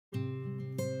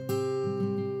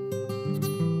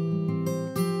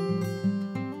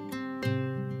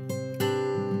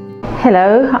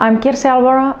Hello, I'm Kirsi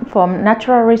Arvelo from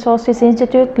Natural Resources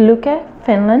Institute, Luke,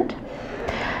 Finland.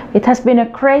 It has been a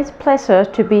great pleasure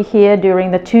to be here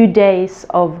during the 2 days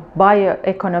of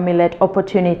bioeconomy-led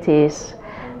opportunities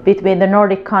between the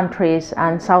Nordic countries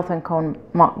and Southern Cone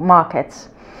markets.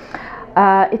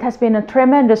 It has been a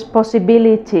tremendous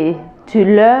possibility to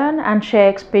learn and share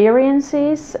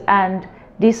experiences and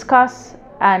discuss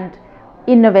and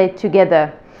innovate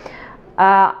together.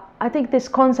 I think this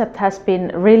concept has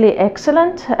been really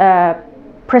excellent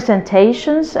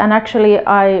presentations, and actually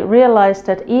I realized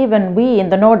that even we in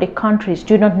the Nordic countries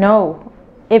do not know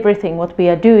everything what we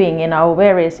are doing in our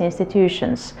various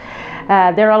institutions.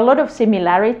 There are a lot of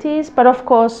similarities, but of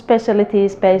course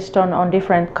specialties based on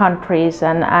different countries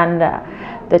and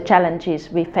the challenges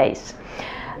we face.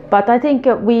 But I think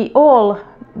we all,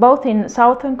 both in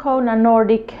Southern Cone and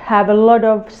Nordic, have a lot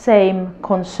of same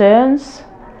concerns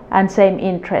and same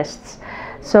interests.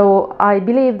 So I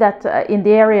believe that in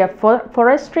the area of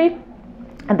forestry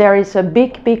there is a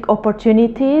big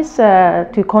opportunities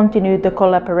to continue the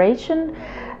collaboration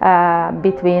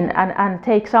between and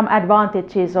take some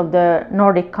advantages of the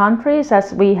Nordic countries,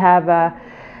 as we have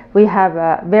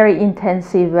very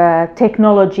intensive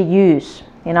technology use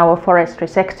in our forestry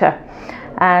sector,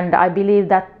 and I believe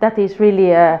that is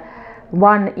really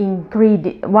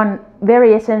one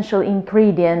very essential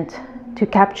ingredient to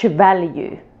capture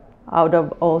value out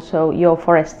of also your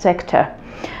forest sector.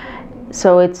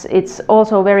 So it's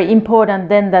also very important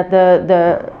then that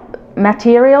the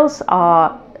materials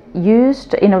are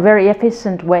used in a very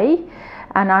efficient way,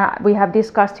 and we have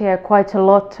discussed here quite a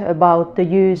lot about the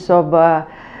use of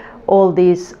all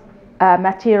these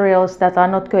materials that are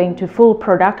not going to full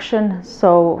production.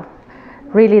 So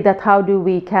really that how do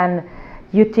we can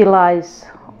utilize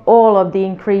all of the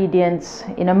ingredients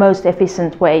in a most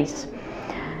efficient ways.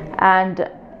 And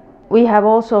we have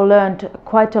also learned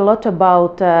quite a lot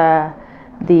about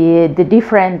the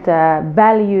different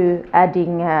value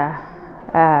adding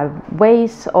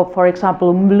ways of, for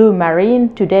example, blue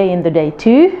marine today in the day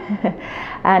 2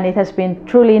 and it has been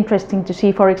truly interesting to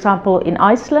see, for example, in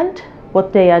Iceland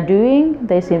what they are doing.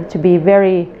 They seem to be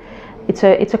it's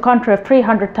a country of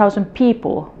 300,000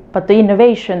 people, but the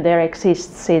innovation there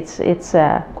exists. It's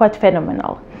quite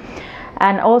phenomenal.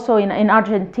 And also in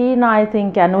Argentina, I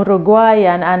think, and Uruguay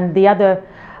and the other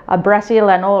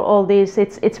Brazil and all these,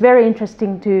 it's very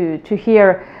interesting to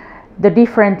hear the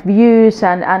different views,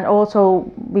 and also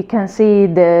we can see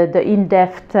the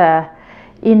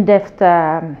in-depth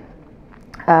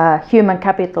human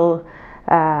capital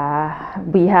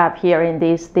we have here in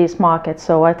these markets.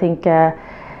 So I think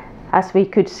as we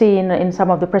could see in some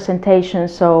of the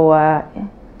presentations, so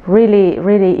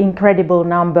really incredible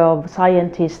number of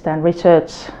scientists and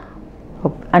research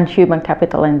and human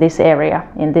capital in this area,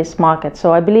 in this market.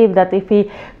 So I believe that if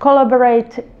we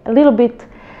collaborate a little bit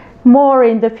more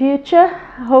in the future,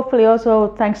 hopefully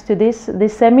also thanks to this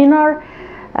seminar,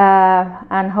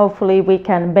 and hopefully we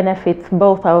can benefit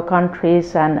both our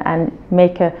countries and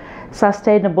make a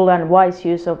sustainable and wise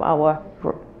use of our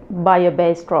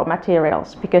bio-based raw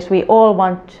materials, because we all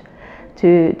want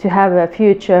to have a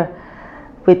future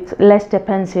with less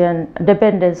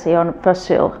dependency on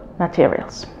fossil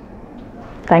materials.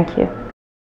 Thank you.